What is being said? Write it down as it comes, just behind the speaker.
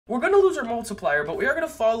we're gonna lose our multiplier, but we are gonna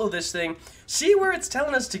follow this thing, see where it's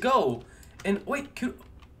telling us to go. And wait,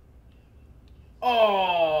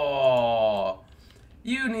 oh,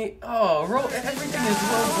 everything is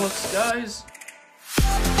Roblox, guys.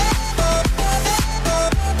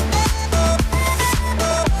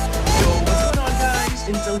 Yo, what's going on, guys?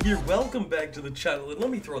 Intel here. Welcome back to the channel. And let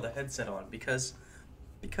me throw the headset on because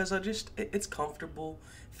it's comfortable,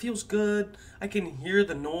 feels good. I can hear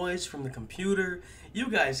the noise from the computer. You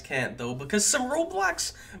guys can't though, because some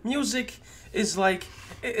Roblox music is like,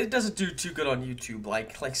 it doesn't do too good on YouTube.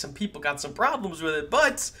 Like some people got some problems with it,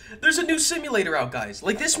 but there's a new simulator out, guys.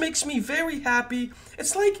 Like, this makes me very happy.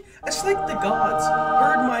 It's like the gods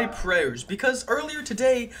heard my prayers, because earlier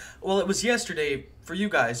today, well, it was yesterday for you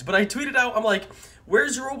guys, but I tweeted out, I'm like,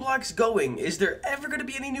 where's Roblox going? Is there ever going to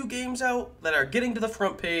be any new games out that are getting to the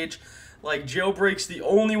front page? Like, Jailbreak's the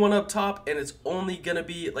only one up top, and it's only gonna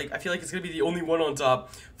be, like, I feel like it's gonna be the only one on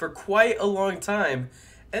top for quite a long time.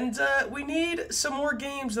 And, we need some more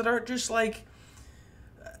games that aren't just, like,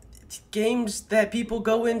 games that people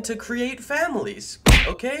go in to create families,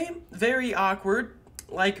 okay? Very awkward,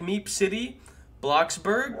 like Meep City,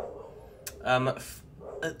 Bloxburg,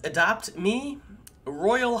 Adopt Me,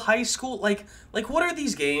 Royal High School. Like, what are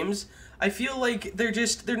these games? I feel like they're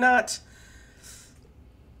not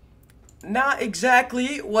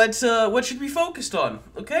exactly what should be focused on,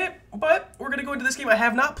 okay? But we're gonna go into this game. I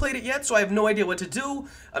have not played it yet, so I have no idea what to do.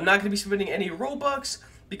 I'm not gonna be spending any Robux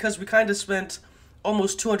because we kind of spent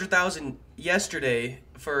almost 200,000 yesterday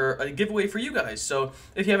for a giveaway for you guys. So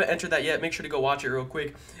if you haven't entered that yet, make sure to go watch it real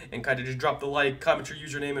quick and kind of just drop the like, comment your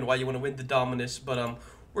username and why you want to win the Dominus. But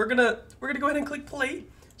we're gonna go ahead and click play.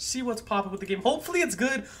 See what's popping with the game. Hopefully it's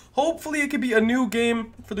good. Hopefully it could be a new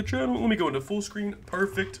game for the channel. Let me go into full screen.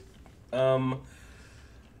 Perfect.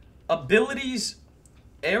 Abilities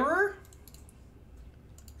error?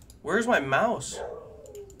 Where's my mouse?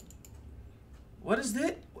 What is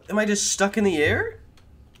this? Am I just stuck in the air?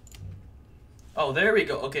 Oh, there we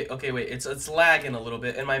go. Okay, wait. It's lagging a little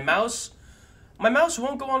bit, and my mouse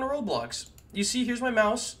won't go on Roblox. You see, here's my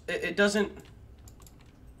mouse. It doesn't.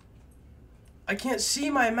 I can't see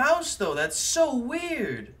my mouse though. That's so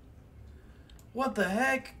weird. What the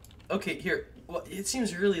heck? Okay, here. Well, it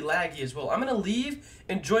seems really laggy as well. I'm gonna leave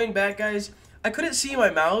and join back, guys. I couldn't see my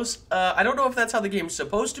mouse. I don't know if that's how the game's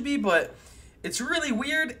supposed to be, but it's really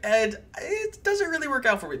weird, and it doesn't really work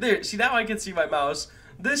out for me. There, see, now I can see my mouse.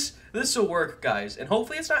 This will work, guys, and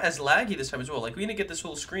hopefully it's not as laggy this time as well. Like, we didn't get this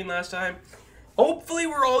whole screen last time. Hopefully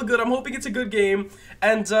we're all good. I'm hoping it's a good game,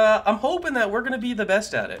 and I'm hoping that we're gonna be the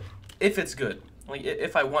best at it, if it's good. Like,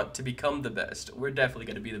 if I want to become the best, we're definitely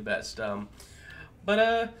gonna be the best.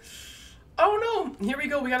 Oh no, here we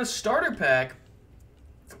go. We got a starter pack.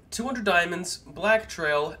 200 diamonds, black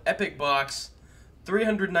trail, epic box,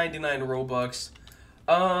 399 Robux.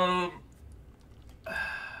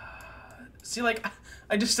 See, like,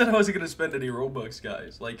 I just said I wasn't gonna spend any Robux,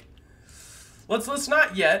 guys. Like, let's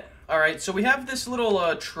not yet. All right, so we have this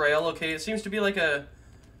little trail. Okay, it seems to be like a.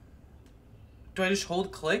 Do I just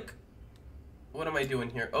hold click? What am I doing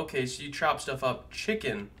here? Okay, so you chop stuff up.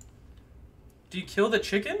 Chicken. Do you kill the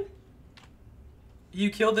chicken? You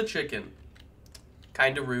killed the chicken.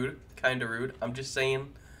 Kinda rude. Kinda rude. I'm just saying,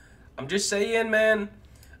 man.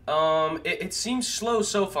 It seems slow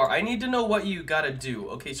so far. I need to know what you gotta do.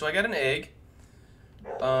 Okay, so I got an egg.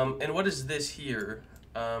 And what is this here?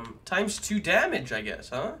 Times 2 damage, I guess,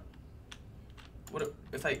 huh? What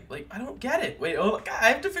if I, like, I don't get it. Wait, oh, God, I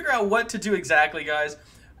have to figure out what to do exactly, guys.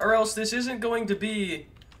 Or else this isn't going to be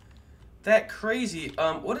that crazy.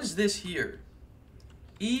 What is this here?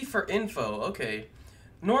 E for info, okay.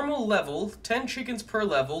 Normal level, 10 chickens per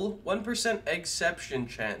level, 1% exception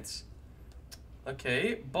chance.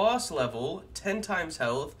 Okay, boss level, 10 times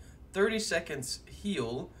health, 30 seconds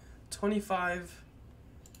heal, 25...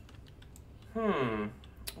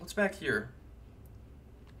 What's back here?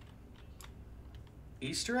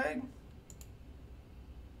 Easter egg?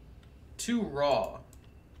 2 raw.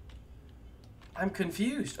 I'm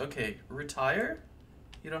confused. Okay, retire?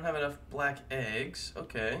 You don't have enough black eggs.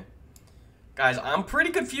 Okay. Guys, I'm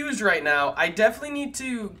pretty confused right now. I definitely need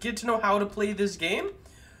to get to know how to play this game.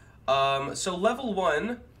 So level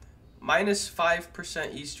 1, minus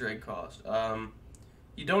 5% Easter egg cost.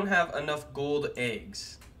 You don't have enough gold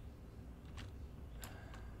eggs.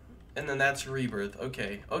 And then that's rebirth.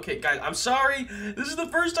 Okay, guys, I'm sorry. This is the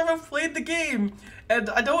first time I've played the game, and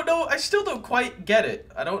I don't know. I still don't quite get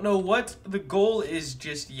it. I don't know what the goal is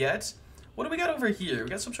just yet. What do we got over here? We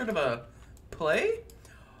got some sort of a play.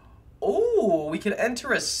 Oh, we can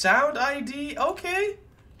enter a sound ID. Okay,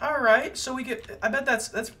 All right, so we get. I bet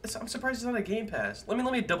that's. I'm surprised it's not a Game Pass. Let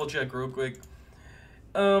me double check real quick.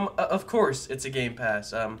 Of course it's a Game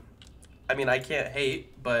Pass. I mean I can't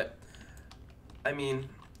hate, but I mean,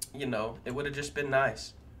 you know, it would have just been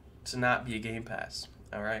nice to not be a Game Pass.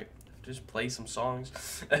 All right, just play some songs.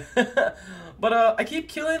 But I keep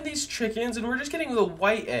killing these chickens, and we're just getting the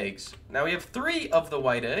white eggs. Now we have 3 of the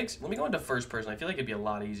white eggs. Let me go into first person. I feel like it'd be a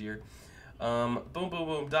lot easier. Boom, boom,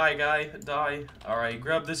 boom. Die, guy. Die. All right,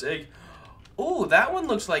 grab this egg. Oh, that one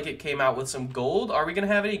looks like it came out with some gold. Are we going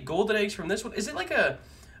to have any golden eggs from this one? Is it like a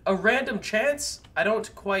random chance? I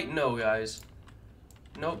don't quite know, guys.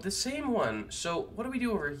 Nope, the same one. So, what do we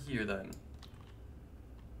do over here, then?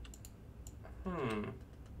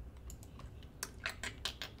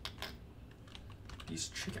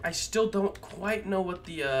 These I still don't quite know what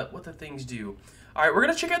the things do. All right, we're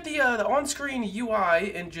gonna check out the on-screen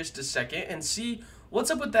UI in just a second and see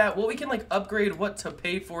what's up with that. What we can like upgrade, what to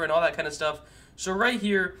pay for, and all that kind of stuff. So right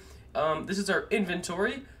here, this is our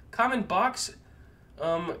inventory. Common box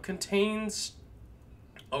contains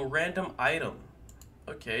a random item.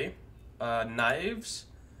 Okay, knives.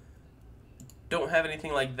 Don't have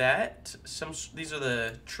anything like that. These are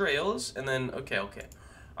the trails, and then okay. All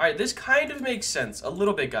right, this kind of makes sense a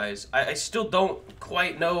little bit, guys. I still don't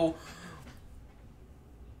quite know.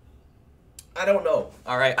 I don't know.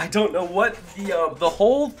 All right, I don't know what the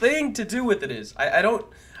whole thing to do with it is. I don't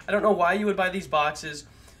know why you would buy these boxes.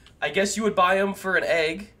 I guess you would buy them for an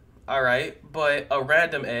egg. All right, but a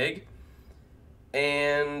random egg,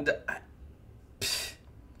 and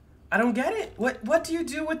I don't get it. What do you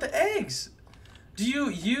do with the eggs? Do you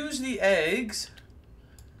use the eggs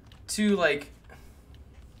to like?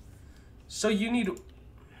 So you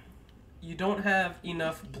don't have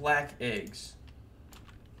enough black eggs.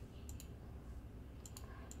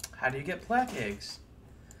 How do you get black eggs?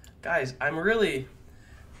 Guys, I'm really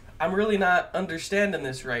not understanding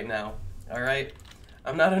this right now. All right?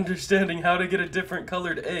 I'm not understanding how to get a different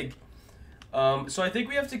colored egg. So I think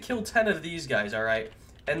we have to kill 10 of these guys, all right?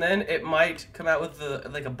 And then it might come out with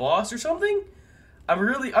like a boss or something? I'm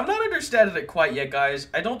not understanding it quite yet, guys.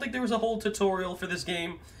 I don't think there was a whole tutorial for this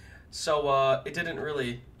game. So it didn't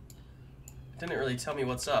really tell me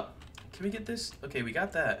what's up. Can we get this? Okay, we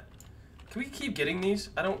got that. Can we keep getting these?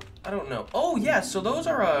 I don't know. Oh yeah, so those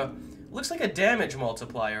are looks like a damage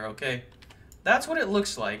multiplier, okay? That's what it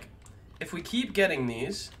looks like. If we keep getting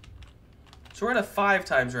these. So we're at a 5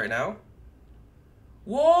 times right now.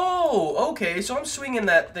 Whoa! Okay, so I'm swinging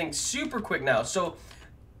that thing super quick now. So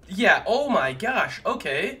yeah, oh my gosh.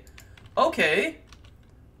 Okay. Okay.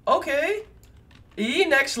 Okay.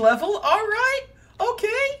 Next level. All right.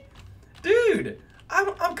 Okay. Dude,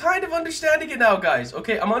 I'm kind of understanding it now, guys.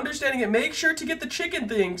 Okay, I'm understanding it. Make sure to get the chicken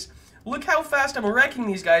things. Look how fast I'm wrecking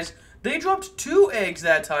these guys. They dropped 2 eggs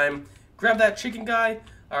that time. Grab that chicken guy.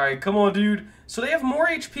 All right, come on, dude. So they have more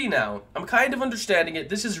HP now. I'm kind of understanding it.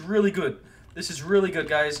 This is really good. This is really good,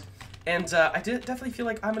 guys. And I definitely feel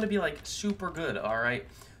like I'm going to be, like, super good, all right?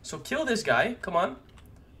 So kill this guy. Come on.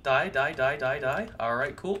 Die, die, die, die, die. All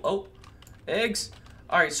right, cool. Oh. Eggs.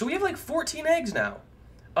 Alright, so we have like 14 eggs now.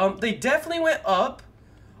 They definitely went up.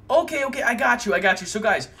 Okay, I got you. So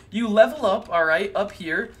guys, you level up, alright, up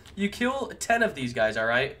here. You kill 10 of these guys,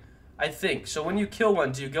 alright? I think. So when you kill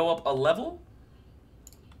one, do you go up a level?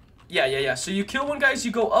 Yeah. So you kill one, guys,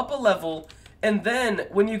 you go up a level. And then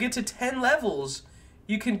when you get to 10 levels,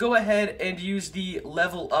 you can go ahead and use the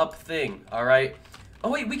level up thing, alright? Oh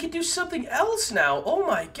wait, we can do something else now. Oh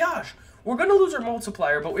my gosh. We're going to lose our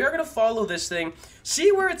multiplier, but we are going to follow this thing,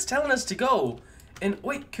 see where it's telling us to go. And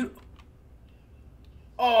wait,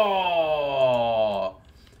 oh,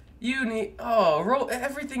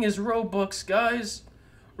 everything is Robux, guys.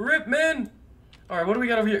 Rip, man. All right, what do we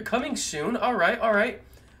got over here? Coming soon. All right.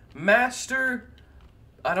 Master,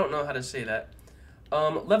 I don't know how to say that.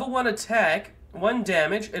 Level 1 attack, 1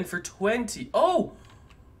 damage, and for 20. Oh,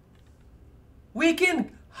 we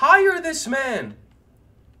can hire this man.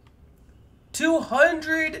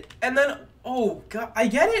 200, and then, oh, God, I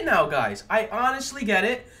get it now, guys. I honestly get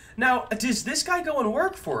it. Now, does this guy go and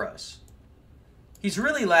work for us? He's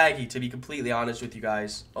really laggy, to be completely honest with you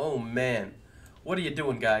guys. Oh, man. What are you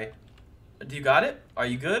doing, guy? Do you got it? Are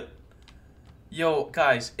you good? Yo,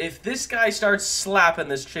 guys, if this guy starts slapping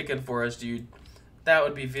this chicken for us, dude, that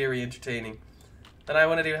would be very entertaining. Then I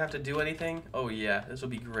wouldn't even have to do anything. Oh, yeah, this will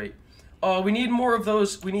be great. Oh, we need more of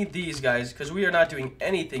those. We need these, guys, because we are not doing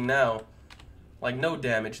anything now. Like, no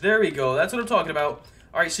damage. There we go. That's what I'm talking about.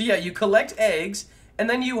 Alright, so yeah, you collect eggs, and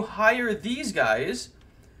then you hire these guys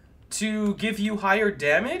to give you higher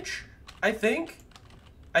damage, I think.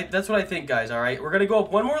 That's what I think, guys, alright? We're gonna go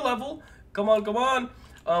up 1 more level. Come on.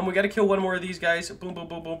 We gotta kill one more of these guys. Boom, boom,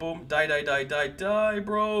 boom, boom, boom. Die, die, die, die, die,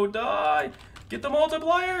 bro, die. Get the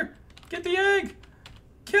multiplier. Get the egg.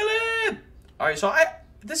 Kill it. All right, so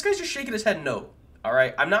this guy's just shaking his head no. All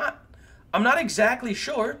right, I'm not exactly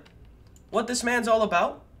sure what this man's all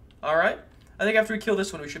about. All right, I think after we kill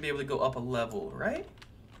this one, we should be able to go up a level, right?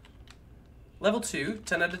 Level 2,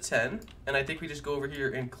 10 out of 10, and I think we just go over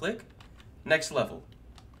here and click next level.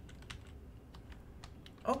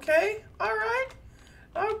 Okay, all right.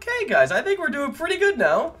 Okay, guys, I think we're doing pretty good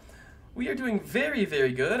now. We are doing very,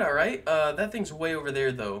 very good, all right. That thing's way over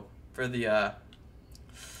there, though, for the,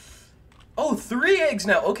 Oh, 3 eggs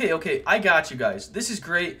now. Okay, okay, I got you guys. This is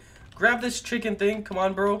great. Grab this chicken thing. Come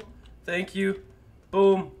on, bro. Thank you.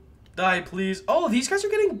 Boom. Die, please. Oh, these guys are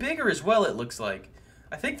getting bigger as well, it looks like.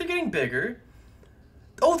 I think they're getting bigger.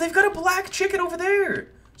 Oh, they've got a black chicken over there.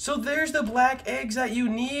 So there's the black eggs that you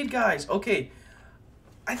need, guys. Okay,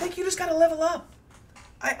 I think you just gotta level up.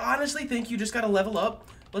 I honestly think you just gotta level up.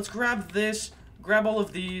 Let's grab this, grab all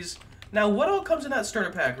of these. Now, what all comes in that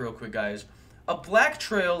starter pack real quick, guys? A black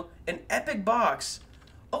trail, an epic box.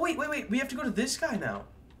 Oh, wait, wait, wait. We have to go to this guy now.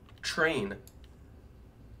 Train.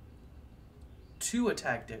 2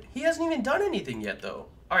 attack damage. He hasn't even done anything yet, though.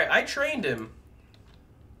 All right, I trained him.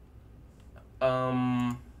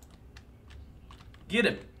 Get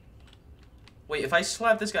him. Wait, if I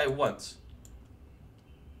slap this guy once.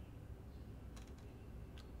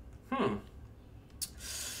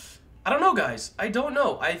 I don't know, guys. I don't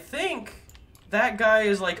know. I think that guy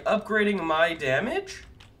is, like, upgrading my damage.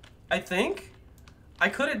 I think. I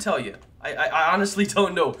couldn't tell you. I honestly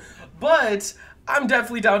don't know. But I'm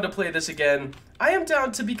definitely down to play this again. I am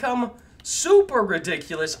down to become super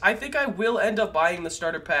ridiculous. I think I will end up buying the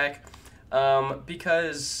starter pack.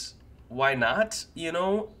 Because why not? You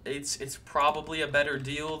know, it's probably a better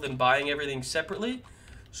deal than buying everything separately.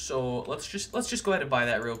 So let's just go ahead and buy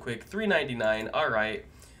that real quick. $3.99. All right,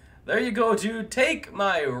 there you go, dude. Take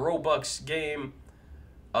my Robux game.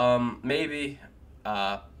 Maybe.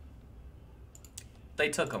 They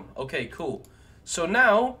took them. Okay, cool. So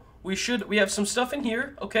now we have some stuff in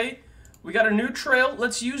here. Okay, we got a new trail.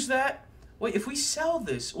 Let's use that. Wait, if we sell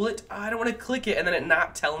this, will it? I don't want to click it and then it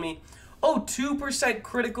not tell me. Oh, 2%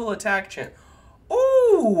 critical attack chance.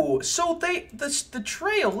 Oh, so the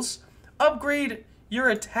trails upgrade your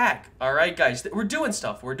attack. All right, guys, we're doing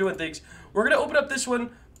stuff. We're doing things. We're gonna open up this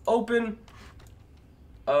one. Open.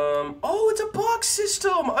 Oh, it's a box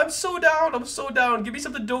system. I'm so down. I'm so down. Give me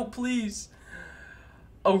something dope, please.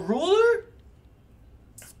 A ruler.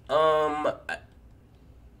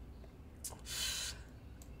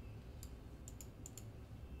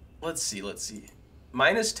 Let's see. Let's see.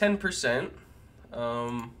 Minus 10%.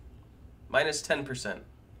 Minus 10%.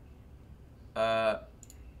 I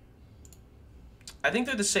think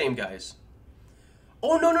they're the same, guys.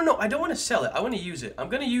 Oh, no, no, no. I don't want to sell it. I want to use it. I'm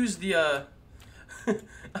going to use the,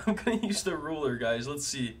 I'm going to use the ruler, guys. Let's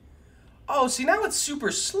see. Oh, see, now it's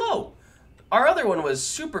super slow. Our other one was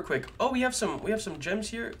super quick. Oh, we have some gems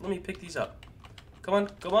here. Let me pick these up. Come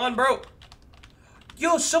on, bro.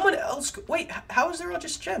 Yo, someone else. Wait, how is there all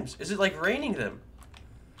just gems? Is it like raining them?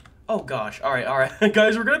 Oh gosh. All right,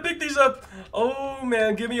 guys, we're gonna pick these up. Oh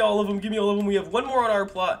man, give me all of them. Give me all of them. We have one more on our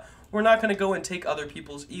plot. We're not gonna go and take other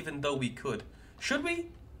people's, even though we could. Should we?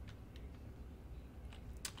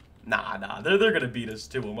 Nah. They're gonna beat us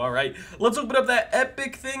to them. All right. Let's open up that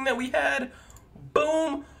epic thing that we had.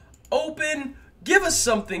 Boom. Open. Give us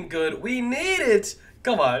something good. We need it.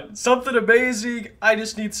 Come on, something amazing. I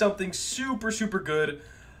just need something super, super good.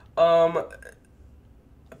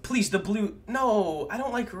 Please, the blue. No, I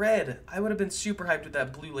don't like red. I would have been super hyped with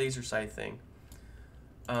that blue laser sight thing.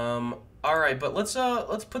 All right, but let's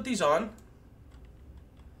put these on.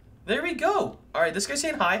 There we go. All right, this guy's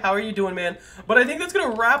saying hi. How are you doing, man? But I think that's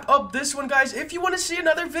gonna wrap up this one, guys. If you want to see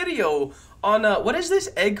another video on what is this,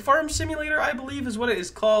 egg farm simulator, I believe is what it is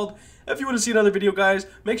called. If you want to see another video, guys,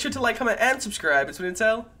 make sure to like, comment, and subscribe. It's been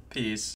Intel. Peace.